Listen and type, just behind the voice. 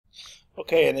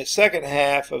Okay, in the second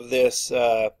half of this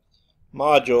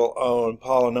module on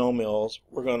polynomials,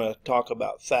 we're going to talk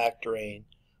about factoring.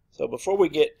 So before we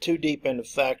get too deep into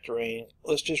factoring,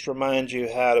 let's just remind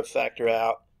you how to factor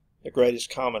out the greatest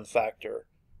common factor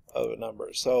of a number.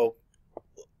 So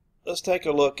let's take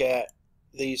a look at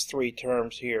these three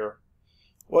terms here.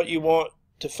 What you want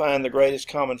to find the greatest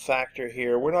common factor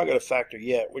here, we're not going to factor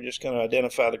yet, we're just going to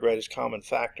identify the greatest common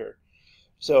factor.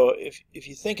 So if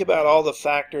you think about all the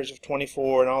factors of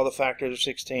 24 and all the factors of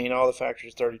 16, all the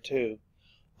factors of 32,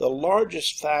 the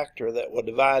largest factor that will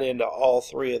divide into all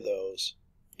three of those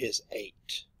is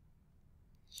 8.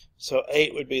 So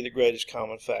 8 would be the greatest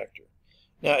common factor.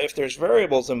 Now if there's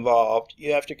variables involved,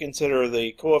 you have to consider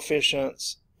the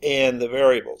coefficients and the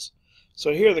variables.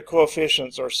 So here the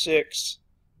coefficients are 6,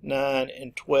 9,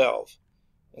 and 12.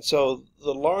 And so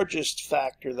the largest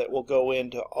factor that will go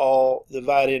into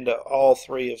divide into all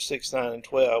three of 6, 9, and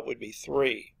 12 would be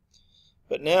 3.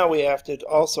 But now we have to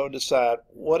also decide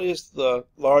what is the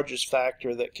largest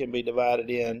factor that can be divided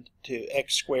into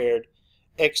x squared,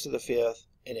 x to the fifth,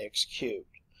 and x cubed.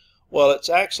 Well, it's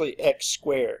actually x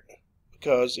squared,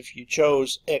 because if you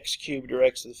chose x cubed or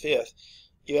x to the fifth,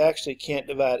 you actually can't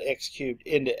divide x cubed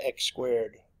into x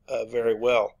squared very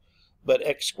well. But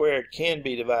x squared can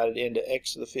be divided into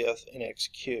x to the fifth and x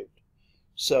cubed.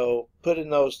 So putting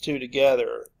those two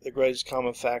together, the greatest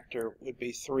common factor would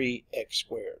be 3x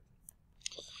squared.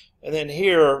 And then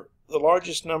here, the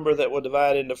largest number that will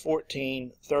divide into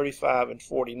 14, 35, and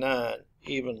 49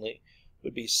 evenly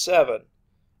would be 7.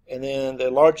 And then the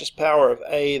largest power of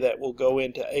a that will go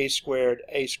into a squared,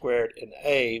 and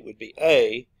a would be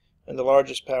a. And the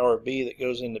largest power of b that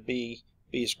goes into b,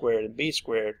 b squared, and b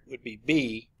squared would be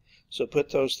b. So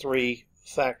put those three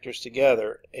factors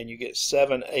together and you get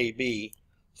 7ab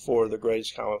for the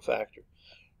greatest common factor.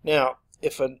 Now,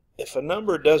 if a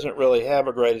number doesn't really have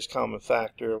a greatest common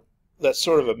factor, that's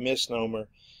sort of a misnomer.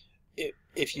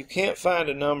 If you can't find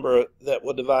a number that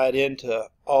will divide into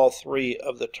all three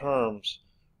of the terms,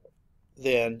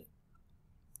 then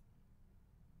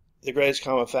the greatest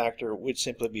common factor would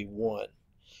simply be 1.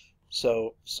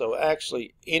 So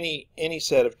actually any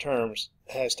set of terms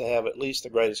has to have at least the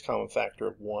greatest common factor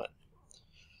of 1.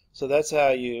 So that's how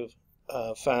you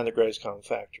find the greatest common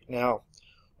factor. Now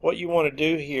what you want to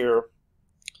do here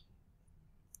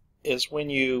is when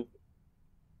you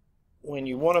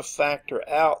want to factor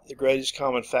out the greatest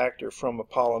common factor from a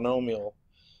polynomial,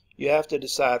 you have to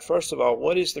decide first of all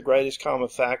what is the greatest common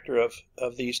factor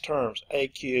of these terms, a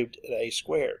cubed and a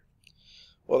squared.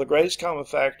 Well, the greatest common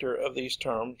factor of these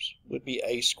terms would be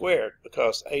a squared,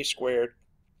 because a squared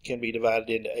can be divided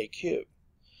into a cubed.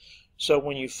 So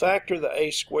when you factor the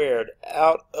a squared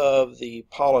out of the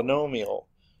polynomial,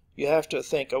 you have to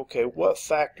think, okay, what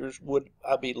factors would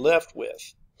I be left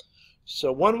with?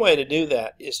 So one way to do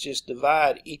that is just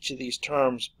divide each of these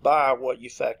terms by what you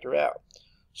factor out.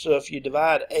 So if you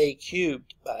divide a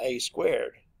cubed by a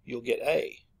squared, you'll get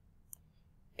a.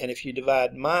 And if you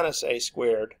divide minus a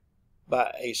squared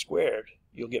by a squared,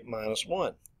 you'll get minus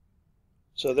 1.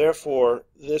 So therefore,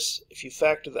 if you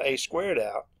factor the a squared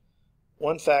out,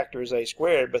 one factor is a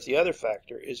squared, but the other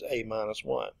factor is a minus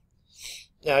 1.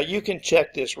 Now you can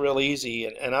check this real easy,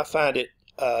 and I find it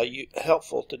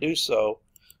helpful to do so,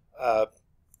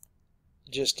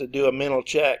 just to do a mental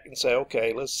check and say,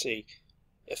 okay, let's see.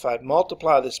 If I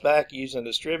multiply this back using the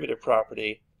distributive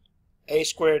property, a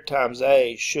squared times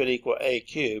a should equal a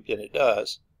cubed, and it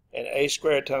does. And a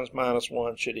squared times minus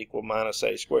 1 should equal minus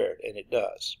a squared, and it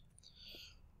does.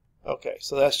 Okay,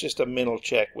 so that's just a mental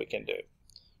check we can do.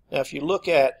 Now if you look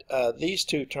at these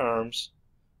two terms,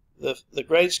 the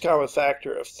greatest common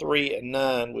factor of 3 and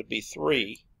 9 would be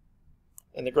 3,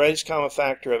 and the greatest common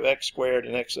factor of x squared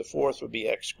and x to the fourth would be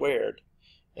x squared,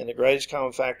 and the greatest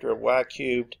common factor of y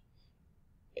cubed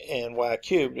and y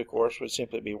cubed, of course, would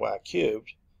simply be y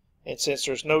cubed. And since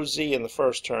there's no z in the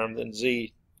first term, then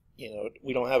z,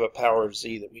 we don't have a power of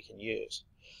z that we can use.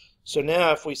 So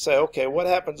now if we say, okay, what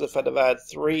happens if I divide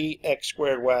 3x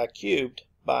squared y cubed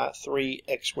by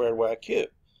 3x squared y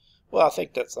cubed? Well, I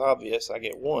think that's obvious. I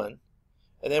get 1.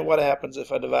 And then what happens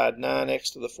if I divide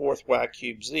 9x to the fourth y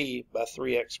cubed z by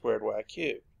 3x squared y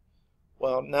cubed?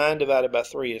 Well, 9 divided by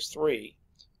 3 is 3.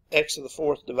 X to the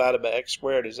fourth divided by x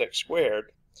squared is x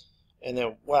squared. And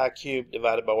then y cubed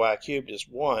divided by y cubed is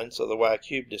 1, so the y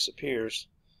cubed disappears.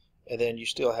 And then you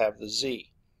still have the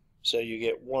z. So you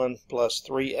get 1 plus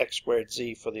 3x squared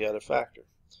z for the other factor.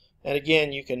 And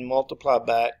again, you can multiply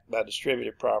back by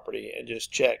distributive property and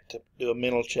just check, to do a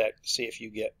mental check to see if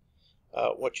you get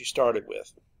what you started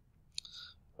with.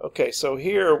 Okay, so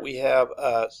here we have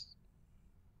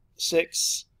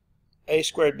 6 a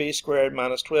squared b squared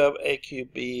minus 12a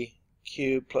cubed b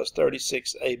cubed plus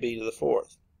 36ab to the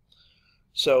fourth.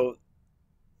 So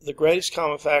the greatest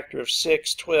common factor of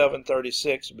 6, 12, and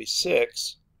 36 would be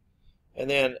 6. And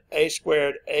then a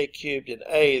squared, a cubed, and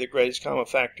a, the greatest common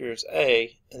factor is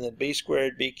a. And then b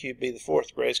squared, b cubed, b to the fourth,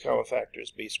 the greatest common factor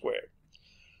is b squared.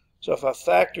 So if I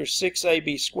factor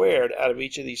 6ab squared out of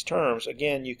each of these terms,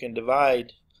 again, you can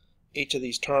divide each of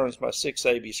these terms by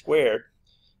 6ab squared.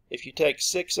 If you take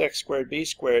 6x squared b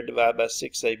squared divided by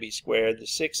 6ab squared, the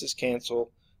 6's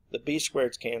cancel, the b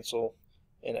squareds cancel,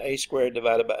 and a squared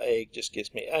divided by a just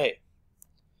gives me a.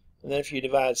 And then if you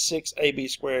divide 6ab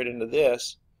squared into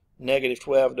this, negative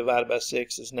 12 divided by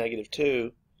 6 is negative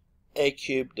 2, a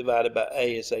cubed divided by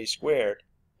a is a squared,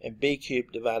 and b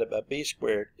cubed divided by b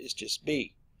squared is just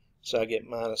b. So I get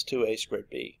minus 2a squared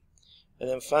b. And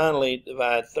then finally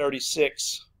divide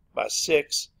 36 by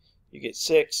 6, you get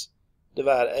 6,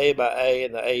 divide a by a,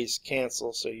 and the a's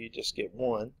cancel, so you just get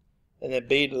 1. And then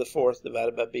b to the fourth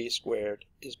divided by b squared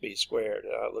is b squared.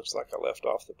 It looks like I left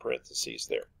off the parentheses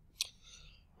there.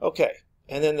 Okay,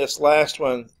 and then this last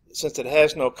one, since it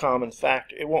has no common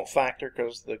factor, it won't factor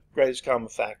because the greatest common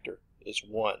factor is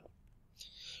 1.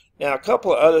 Now, a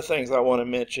couple of other things I want to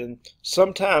mention.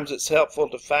 Sometimes it's helpful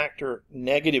to factor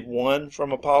 -1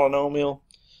 from a polynomial.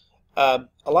 A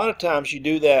lot of times you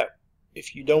do that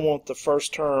if you don't want the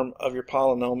first term of your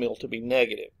polynomial to be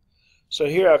negative. So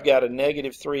here I've got a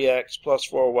negative 3x plus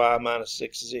 4y minus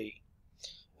 6z.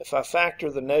 If I factor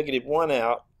the -1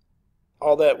 out,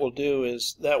 all that will do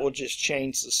is that will just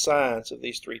change the signs of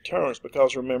these three terms,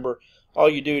 because remember, all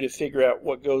you do to figure out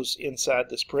what goes inside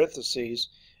this parentheses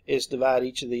is divide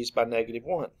each of these by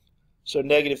 -1. So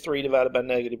negative 3 divided by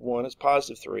 -1 is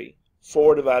positive 3.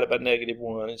 4 divided by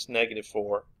 -1 is negative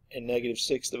 4. And negative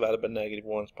 6 divided by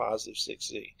 -1 is positive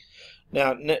 6z.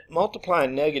 Now,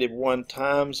 multiplying -1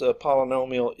 times a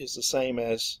polynomial is the same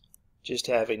as just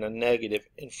having a negative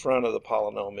in front of the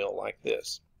polynomial like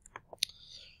this.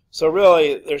 So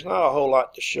really, there's not a whole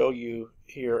lot to show you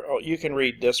here. Oh, you can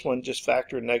read this one, just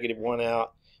factor -1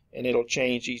 out, and it'll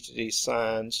change each of these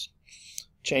signs.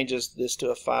 Changes this to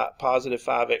a positive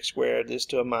 5x squared, this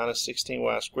to a minus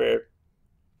 16y squared,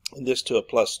 and this to a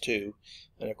plus 2.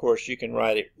 And of course you can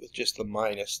write it with just the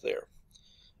minus there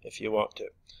if you want to.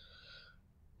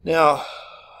 Now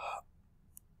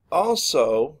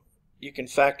also you can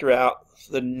factor out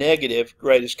the negative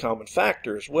greatest common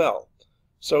factor as well.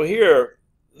 So here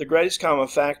the greatest common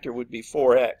factor would be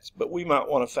 4x, but we might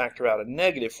want to factor out a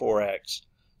negative 4x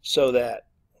so that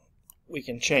we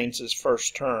can change this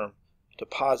first term to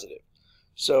positive.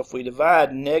 So if we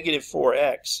divide negative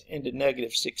 4x into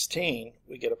negative 16,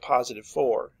 we get a positive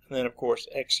 4. And then, of course,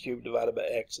 x cubed divided by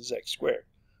x is x squared.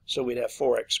 So we'd have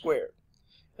 4x squared.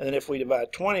 And then if we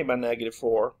divide 20 by negative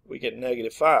 4, we get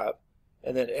negative 5.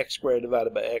 And then x squared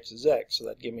divided by x is x. So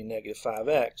that'd give me negative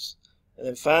 5x. And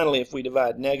then finally, if we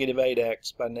divide negative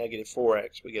 8x by negative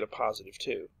 4x, we get a positive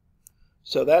 2.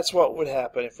 So that's what would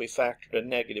happen if we factored a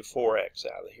negative 4x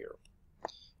out of here.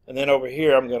 And then over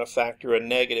here, I'm going to factor a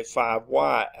negative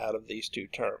 5y out of these two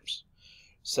terms.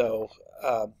 So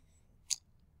I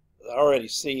already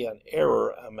see an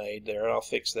error I made there, and I'll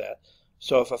fix that.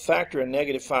 So if I factor a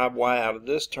negative 5y out of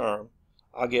this term,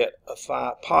 I'll get a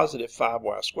positive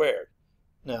 5y squared.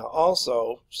 Now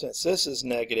also, since this is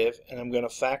negative, and I'm going to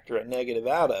factor a negative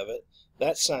out of it,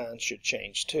 that sign should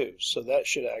change too. So that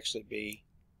should actually be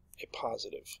a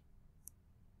positive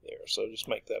there. So just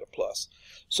make that a plus.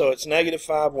 So it's negative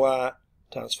 5y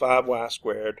times 5y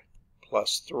squared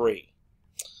plus 3.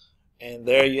 And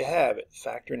there you have it,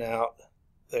 factoring out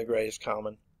the greatest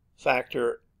common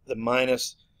factor, the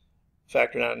minus,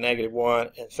 factoring out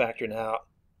 -1, and factoring out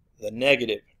the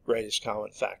negative greatest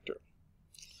common factor.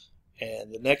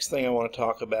 And the next thing I want to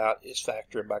talk about is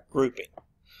factoring by grouping.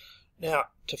 Now,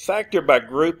 to factor by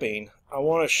grouping, I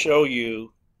want to show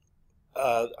you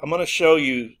I'm going to show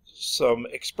you some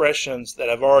expressions that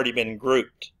have already been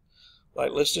grouped.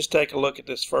 Like, let's just take a look at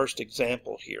this first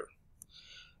example here.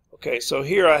 Okay, so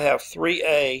here I have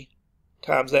 3a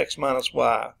times x minus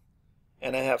y,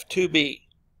 and I have 2b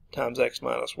times x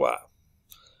minus y.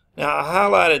 Now, I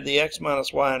highlighted the x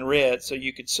minus y in red so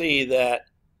you could see that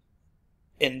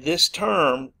in this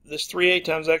term, this 3a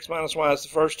times x minus y is the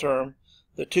first term,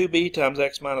 the 2b times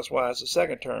x minus y is the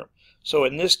second term. So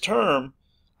in this term,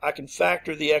 I can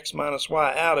factor the x minus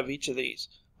y out of each of these.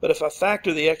 But if I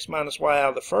factor the x minus y out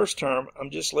of the first term, I'm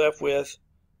just left with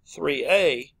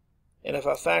 3a. And if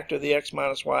I factor the x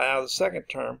minus y out of the second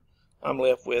term, I'm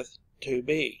left with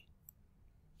 2b.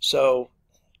 So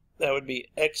that would be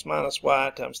x minus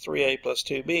y times 3a plus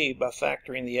 2b by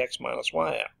factoring the x minus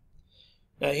y out.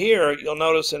 Now here you'll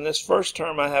notice in this first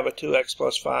term I have a 2x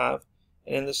plus 5,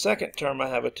 and in the second term I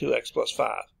have a 2x plus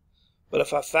 5. But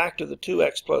if I factor the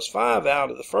 2x plus 5 out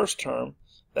of the first term,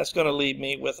 that's going to leave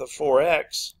me with a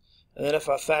 4x. And then if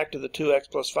I factor the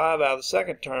 2x plus 5 out of the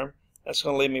second term, that's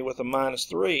going to leave me with a minus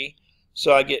 3.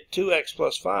 So I get 2x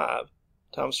plus 5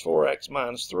 times 4x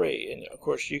minus 3. And of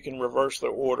course you can reverse the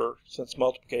order since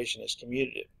multiplication is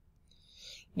commutative.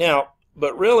 Now,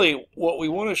 but really what we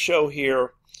want to show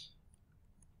here,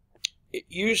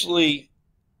 usually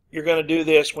you're going to do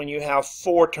this when you have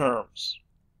 4 terms.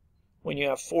 When you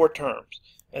have 4 terms.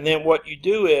 And then what you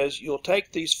do is you'll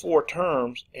take these 4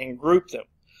 terms and group them.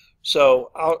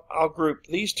 So I'll group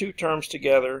these 2 terms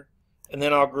together, and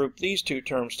then I'll group these 2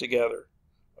 terms together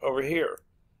over here.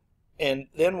 And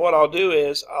then what I'll do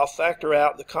is I'll factor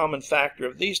out the common factor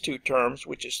of these 2 terms,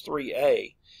 which is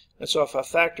 3a. And so if I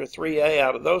factor 3a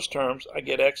out of those terms, I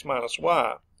get x minus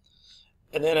y.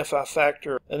 And then if I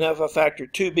factor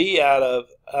 2b out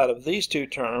of these 2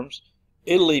 terms,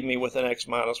 it'll leave me with an x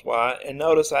minus y. And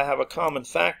notice I have a common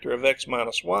factor of x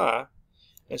minus y.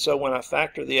 And so when I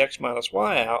factor the x minus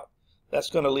y out, that's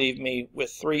going to leave me with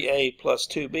 3a plus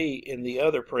 2b in the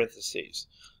other parentheses.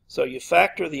 So you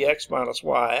factor the x minus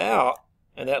y out,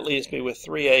 and that leaves me with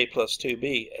 3a plus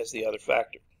 2b as the other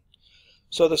factor.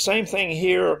 So the same thing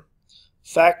here,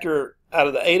 factor out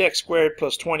of the 8x squared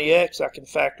plus 20x, I can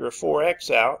factor a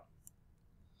 4x out.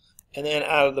 And then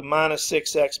out of the minus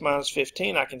 6x minus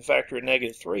 15, I can factor a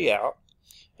negative 3 out.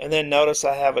 And then notice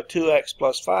I have a 2x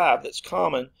plus 5 that's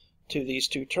common to these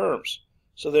 2 terms.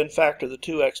 So then factor the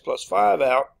 2x plus 5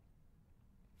 out,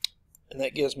 and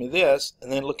that gives me this.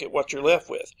 And then look at what you're left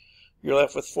with. You're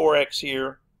left with 4x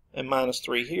here and minus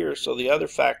 3 here, so the other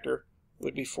factor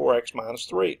would be 4x minus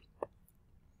 3.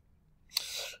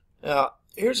 Now,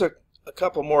 here's a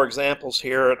couple more examples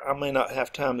here, and I may not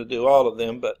have time to do all of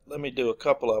them, but let me do a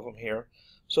couple of them here.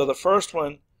 So the first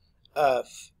one,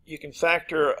 you can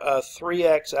factor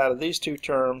 3x out of these 2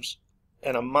 terms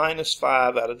and a minus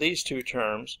 5 out of these 2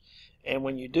 terms. And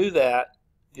when you do that,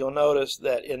 you'll notice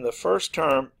that in the first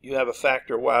term you have a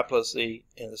factor of y plus z.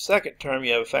 In the second term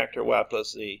you have a factor of y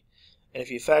plus z. And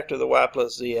if you factor the y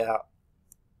plus z out,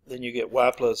 then you get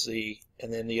y plus z,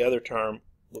 and then the other term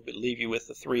will leave you with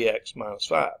the 3x minus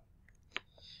 5.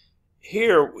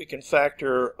 Here we can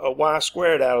factor a y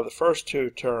squared out of the first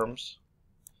 2 terms,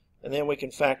 and then we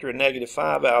can factor a negative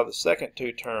 5 out of the second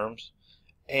 2 terms,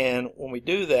 and when we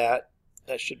do that,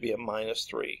 that should be a minus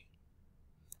 3.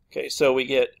 Okay, so we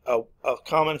get a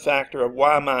common factor of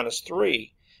y minus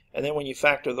 3, and then when you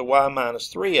factor the y minus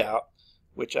 3 out,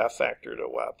 which I factored a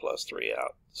y plus 3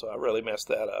 out, so I really messed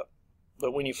that up.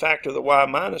 But when you factor the y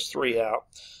minus 3 out,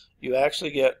 you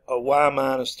actually get a y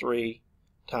minus 3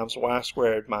 times y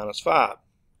squared minus 5.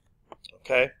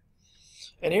 Okay,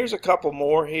 and here's a couple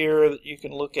more here that you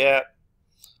can look at.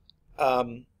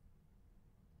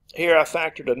 Here I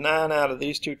factored a 9 out of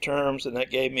these 2 terms, and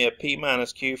that gave me a p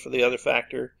minus q for the other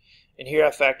factor. And here I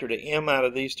factored a m out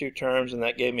of these 2 terms, and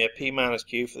that gave me a p minus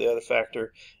q for the other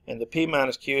factor. And the p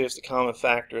minus q is the common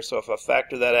factor, so if I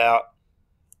factor that out,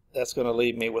 that's going to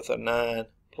leave me with a 9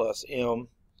 plus m.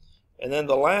 And then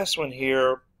the last one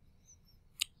here,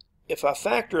 if I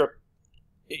factor,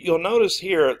 you'll notice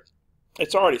here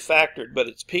it's already factored, but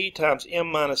it's p times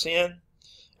m minus n.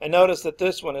 And notice that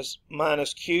this one is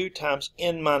minus q times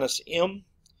n minus m.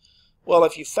 Well,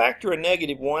 if you factor a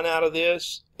negative 1 out of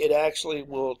this, it actually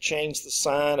will change the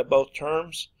sign of both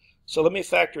terms. So let me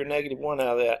factor a negative 1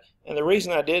 out of that. And the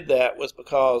reason I did that was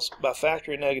because by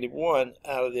factoring negative 1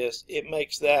 out of this, it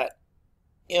makes that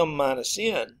m minus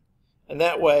n. And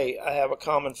that way I have a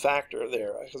common factor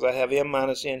there, because I have m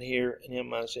minus n here and m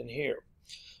minus n here.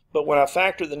 But when I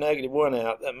factor the negative 1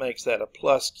 out, that makes that a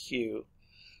plus q.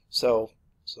 So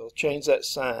change that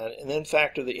sign, and then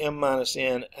factor the m minus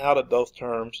n out of both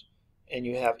terms, and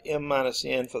you have m minus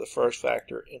n for the first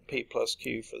factor and p plus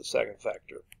q for the second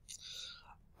factor.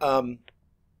 And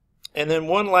then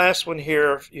one last one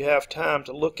here, if you have time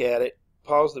to look at it,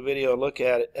 pause the video and look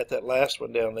at it, at that last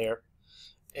one down there,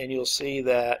 and you'll see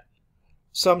that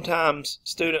sometimes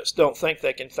students don't think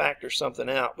they can factor something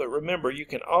out, but remember, you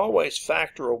can always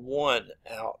factor a 1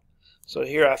 out. So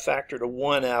here I factored a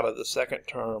 1 out of the second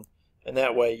term, and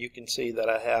that way you can see that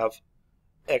I have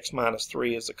x minus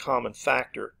 3 as a common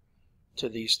factor to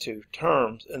these 2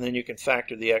 terms, and then you can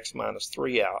factor the x minus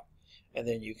 3 out, and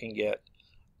then you can get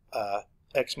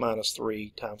x minus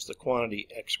 3 times the quantity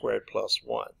x squared plus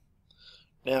 1.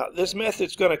 Now this method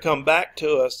is going to come back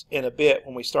to us in a bit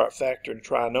when we start factoring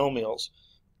trinomials,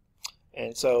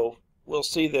 and so we'll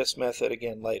see this method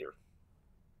again later.